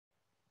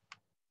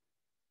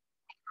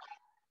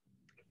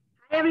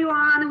Hi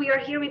everyone, we are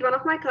here with one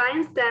of my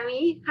clients,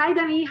 Demi. Hi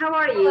Demi, how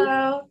are you?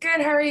 Hello,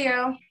 good. How are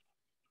you?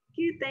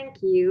 Good, thank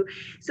you.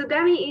 So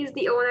Demi is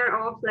the owner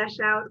of Lash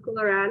Out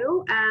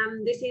Colorado.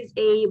 This is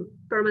a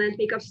permanent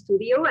makeup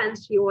studio, and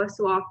she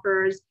also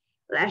offers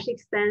lash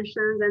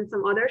extensions and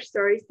some other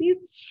services.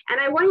 And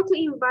I wanted to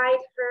invite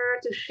her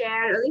to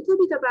share a little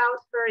bit about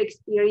her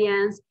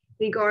experience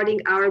regarding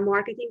our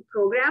marketing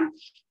program.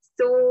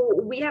 So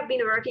we have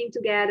been working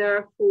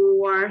together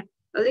for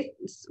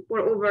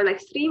over like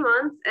 3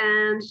 months,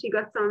 and she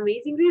got some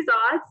amazing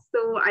results.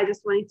 So I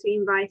just wanted to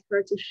invite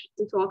her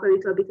to talk a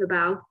little bit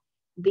about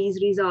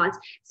these results.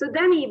 So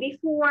Demi,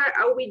 before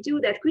we do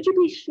that, could you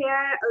please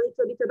share a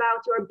little bit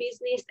about your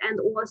business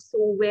and also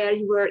where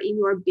you were in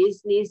your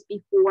business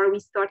before we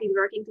started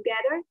working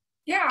together?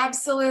 Yeah,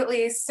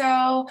 absolutely.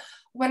 So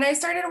when I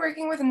started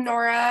working with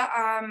Nora,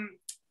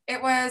 it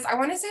was, I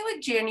want to say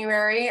like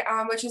January,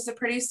 which is a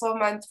pretty slow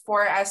month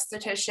for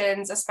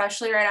estheticians,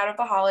 especially right out of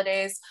the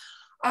holidays.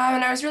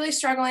 And I was really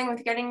struggling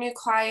with getting new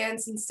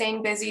clients and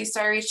staying busy. So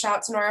I reached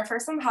out to Nora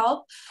for some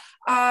help.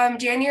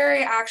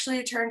 January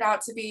actually turned out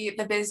to be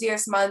the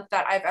busiest month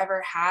that I've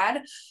ever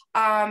had.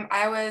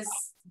 I was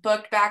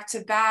booked back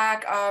to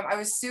back. I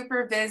was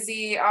super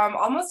busy,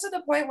 almost to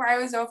the point where I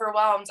was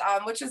overwhelmed,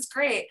 which is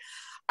great.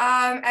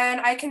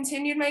 And I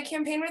continued my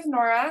campaign with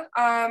Nora.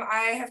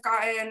 I have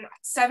gotten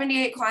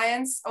 78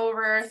 clients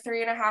over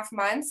 3.5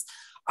 months.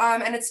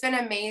 And it's been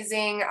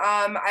amazing.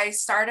 I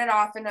started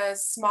off in a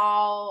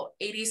small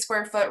 80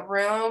 square foot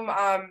room,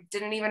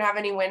 didn't even have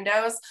any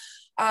windows.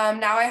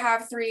 Now I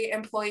have 3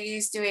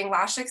 employees doing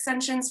lash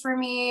extensions for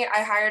me.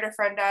 I hired a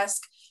front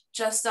desk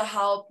just to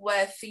help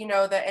with,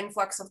 the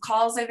influx of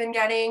calls I've been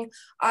getting.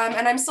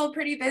 And I'm still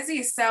pretty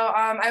busy. So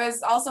I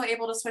was also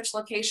able to switch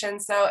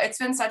locations. So it's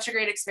been such a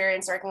great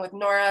experience working with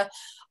Nora.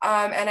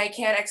 And I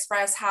can't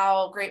express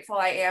how grateful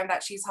I am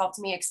that she's helped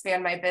me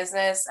expand my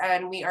business.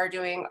 And we are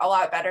doing a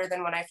lot better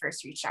than when I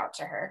first reached out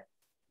to her.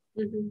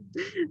 Mhm.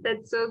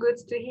 That's so good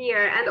to hear.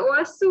 And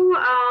also,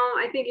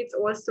 I think it's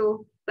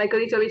also like a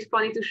little bit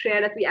funny to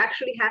share that we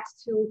actually had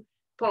to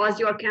pause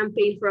your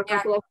campaign for a Yeah.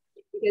 couple of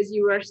weeks because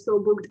you were so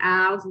booked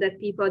out that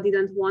people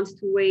didn't want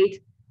to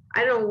wait.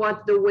 I don't know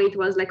what the wait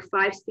was, like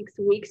 5, 6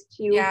 weeks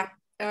to. Yeah.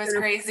 It was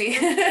crazy.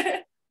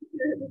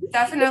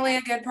 Definitely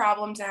a good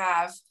problem to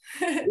have.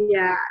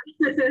 Yeah.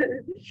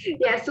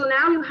 Yeah. So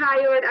now you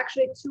hired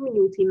actually 2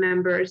 new team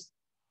members,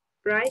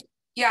 right?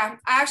 Yeah,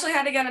 I actually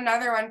had to get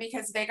another one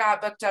because they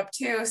got booked up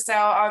too. So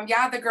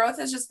yeah, the growth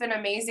has just been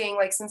amazing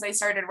like since I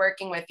started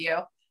working with you.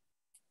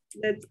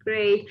 That's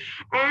great.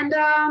 And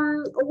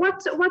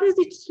what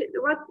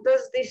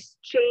does this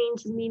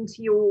change mean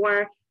to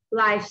your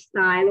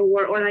lifestyle,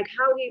 or like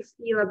how do you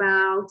feel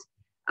about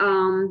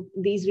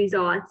these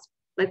results?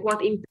 Like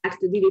what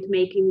impact did it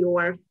make in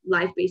your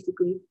life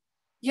basically?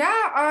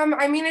 Yeah,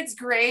 I mean it's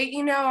great,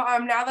 now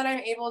that I'm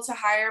able to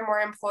hire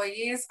more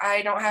employees,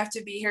 I don't have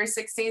to be here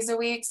 6 days a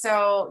week.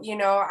 So,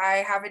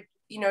 I have it,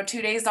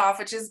 2 days off,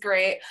 which is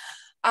great.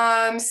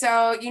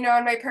 So, in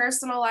my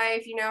personal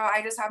life,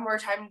 I just have more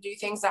time to do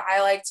things that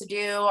I like to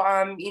do.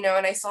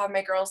 And I still have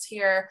my girls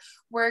here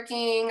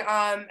working,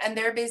 and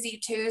they're busy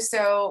too.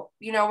 So,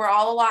 we're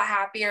all a lot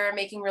happier,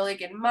 making really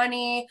good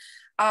money.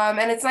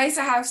 And it's nice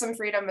to have some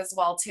freedom as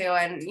well too,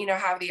 and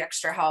have the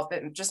extra help.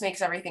 It just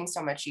makes everything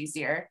so much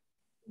easier.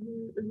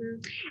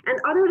 Mhm.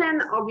 And other than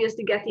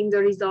obviously getting the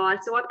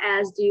results, what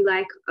else do you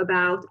like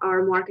about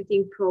our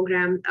marketing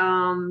program?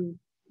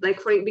 Like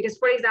because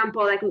for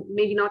example, like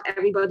maybe not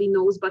everybody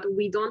knows, but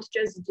we don't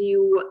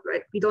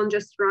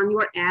just run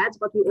your ads,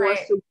 but we Right.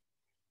 also do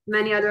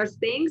many other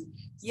things.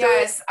 So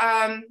Yes.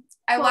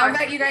 I love part.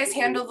 that you guys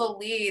handle the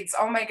leads.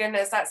 Oh my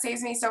goodness, that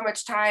saves me so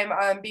much time.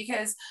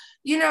 Because,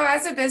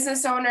 as a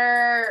business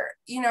owner,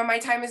 my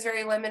time is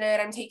very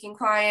limited. I'm taking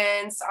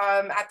clients.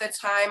 At the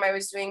time, I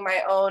was doing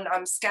my own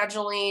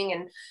scheduling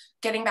and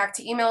getting back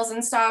to emails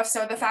and stuff.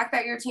 So the fact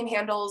that your team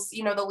handles,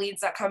 the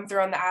leads that come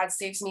through on the ads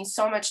saves me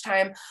so much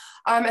time.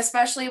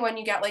 Especially when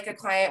you get like a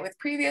client with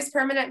previous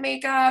permanent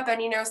makeup,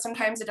 and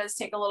sometimes it does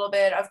take a little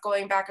bit of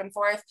going back and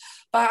forth.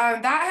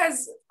 But that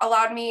has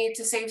allowed me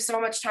to save so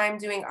much time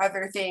doing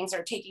other things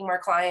or taking more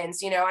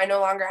clients. I no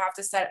longer have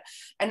to set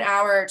an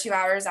hour or 2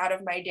 hours out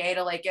of my day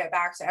to like get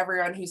back to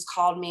everyone who's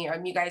called me.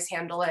 You guys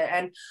handle it.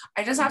 And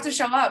I just have to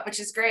show up,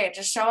 which is great.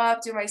 Just show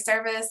up, do my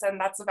service, and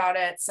that's about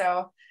it.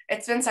 So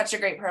it's been such a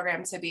great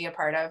program to be a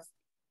part of.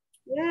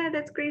 Yeah,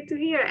 that's great to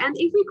hear. And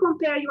if we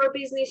compare your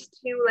business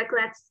to, like,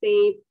 let's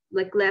say,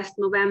 like last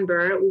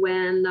November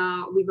when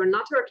we were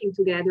not working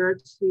together,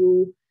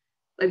 to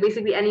like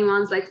basically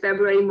anyone's like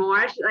February,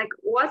 March, like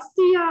what's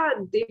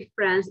the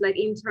difference, like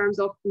in terms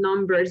of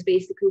numbers,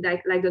 basically,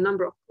 like the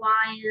number of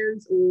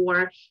clients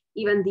or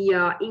even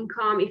the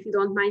income, if you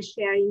don't mind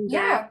sharing that?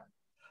 Yeah.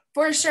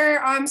 For sure.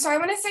 So I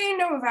want to say in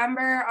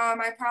November,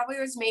 my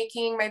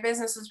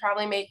business was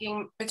probably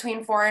making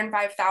between 4 and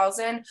 5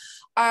 thousand.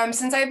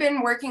 Since I've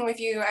been working with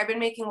you, I've been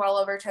making well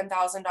over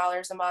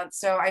 $10,000 a month.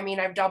 So I mean,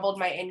 I've doubled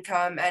my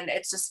income, and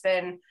it's just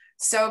been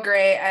so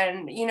great.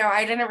 And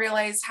I didn't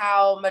realize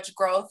how much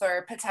growth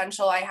or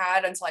potential I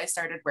had until I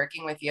started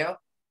working with you.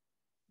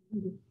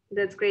 Mhm.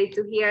 That's great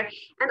to hear.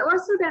 And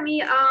also,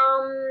 Demi,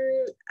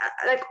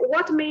 like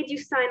what made you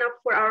sign up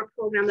for our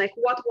program? Like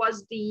what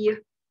was the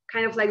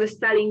kind of like the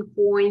selling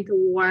point,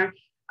 or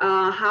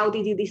how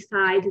did you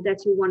decide that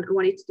you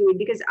wanted to do it?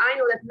 Because I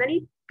know that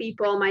many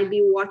people might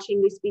be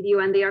watching this video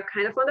and they are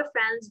kind of on the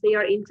fence, they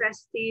are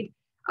interested,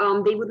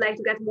 they would like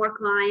to get more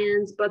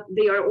clients, but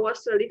they are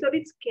also a little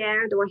bit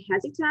scared or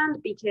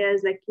hesitant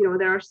because like, you know,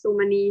 there are so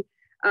many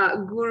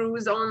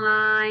gurus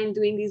online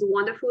doing these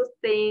wonderful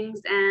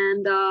things,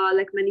 and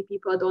like many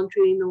people don't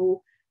really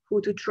know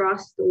who to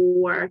trust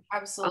or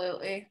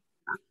Absolutely.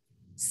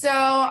 So,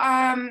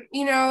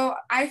 you know,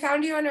 I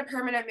found you in a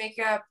permanent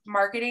makeup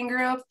marketing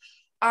group.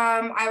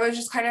 I was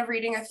just kind of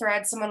reading a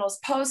thread someone else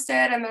posted,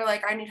 and they're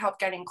like, I need help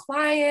getting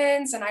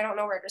clients and I don't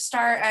know where to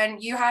start.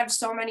 And you had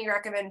so many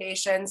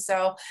recommendations.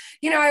 So,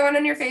 you know, I went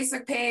on your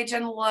Facebook page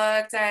and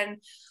looked, and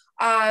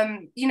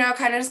you know,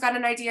 kind of just got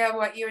an idea of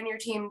what you and your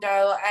team do.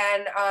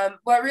 And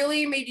what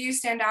really made you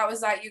stand out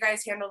was that you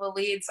guys handle the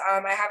leads.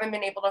 I haven't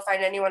been able to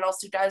find anyone else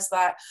who does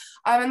that.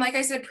 And like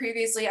I said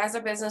previously, as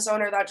a business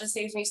owner, that just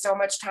saves me so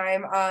much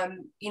time.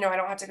 You know, I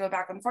don't have to go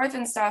back and forth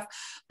and stuff,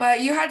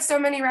 but you had so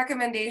many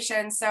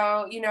recommendations.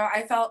 So, you know,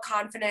 I felt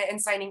confident in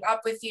signing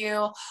up with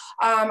you.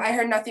 I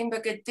heard nothing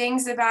but good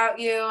things about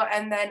you.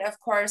 And then of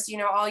course, you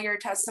know, all your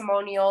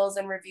testimonials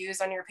and reviews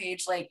on your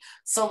page, like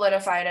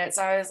solidified it.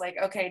 So I was like,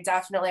 okay,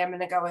 definitely I'm going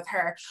to go with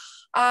her.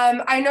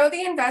 I know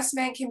the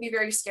investment can be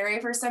very scary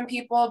for some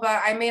people, but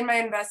I made my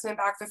investment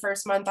back the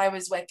first month I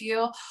was with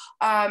you.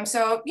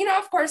 So, you know,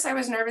 of course I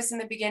was nervous in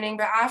the beginning,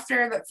 but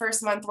after the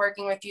first month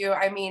working with you,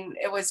 I mean,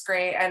 it was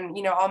great. And,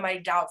 you know, all my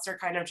doubts are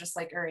kind of just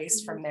like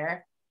erased from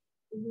there.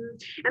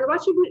 Mm-hmm. And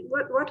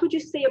what would you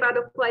say about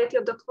the quality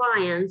of the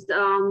clients?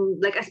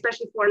 Like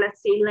especially for,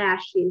 let's say,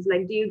 lashes.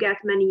 Like, do you get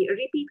many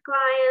repeat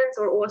clients,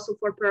 or also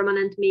for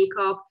permanent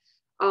makeup?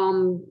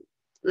 Um,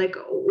 like,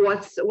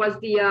 what's the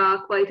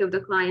quality of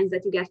the clients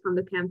that you get from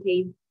the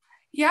campaign?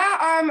 Yeah,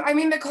 I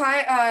mean the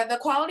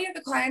quality of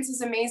the clients is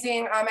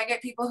amazing. I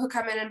get people who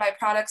come in and buy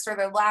products for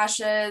their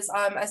lashes.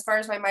 As far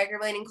as my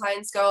microblading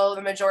clients go,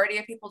 the majority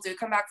of people do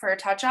come back for a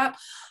touch up.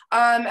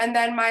 And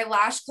then my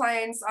lash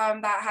clients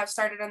that have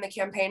started on the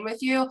campaign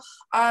with you,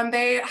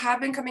 they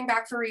have been coming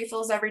back for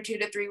refills every 2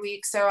 to 3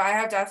 weeks. So I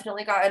have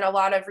definitely gotten a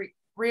lot of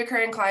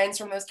reoccurring clients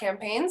from those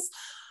campaigns.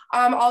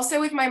 Also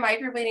with my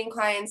microblading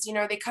clients, you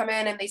know, they come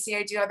in and they see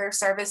I do other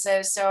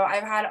services. So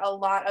I've had a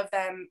lot of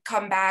them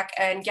come back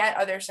and get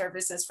other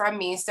services from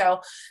me.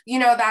 So, you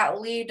know,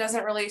 that lead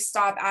doesn't really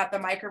stop at the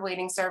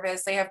microblading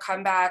service. They have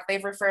come back,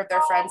 they've referred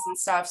their friends and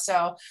stuff.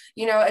 So,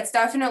 you know, it's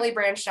definitely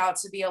branched out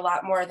to be a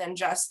lot more than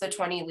just the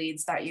 20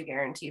 leads that you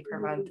guarantee per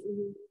month.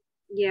 Mm-hmm.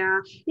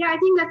 Yeah, I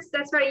think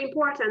that's very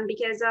important,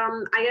 because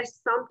I guess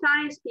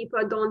sometimes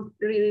people don't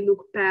really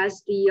look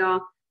past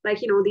the like,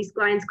 you know, these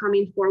clients come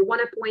in for one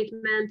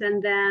appointment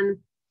and then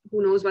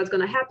who knows what's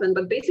going to happen.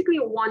 But basically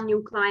one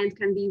new client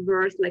can be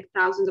worth like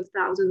thousands of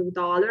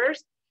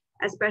dollars,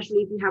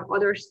 especially if you have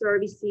other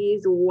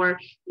services, or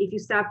if you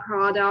sell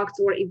products,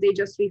 or if they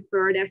just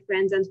refer their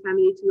friends and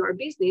family to your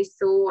business.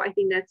 So I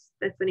think that's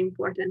an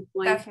important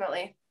point.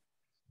 Definitely.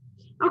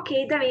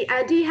 Okay, Demi,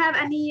 do you have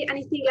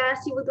anything else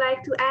you would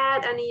like to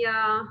add? Any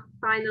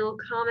final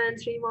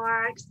comments,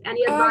 remarks,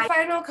 any advice?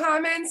 Final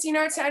comments, you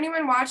know, to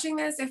anyone watching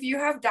this, if you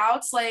have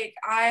doubts, like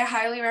I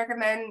highly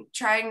recommend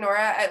trying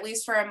Nora at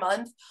least for a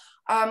month.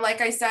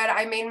 Like I said,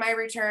 I made my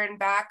return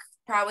back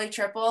probably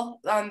triple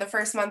the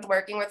first month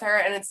working with her,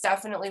 and it's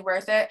definitely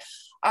worth it.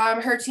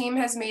 Her team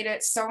has made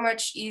it so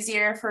much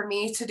easier for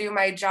me to do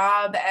my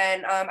job,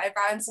 and I've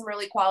gotten some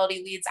really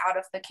quality leads out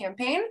of the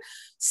campaign.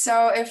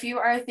 So if you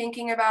are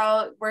thinking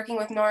about working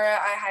with Nora,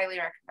 I highly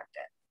recommend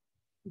it.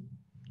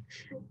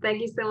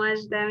 Thank you so much,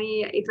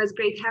 Demi. It was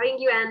great having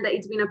you, and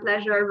it's been a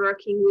pleasure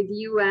working with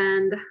you,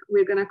 and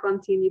we're going to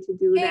continue to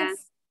do that.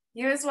 Thanks.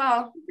 You as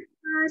well.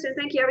 And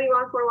thank you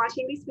everyone for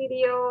watching this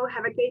video.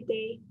 Have a great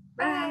day.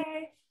 Bye.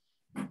 Bye.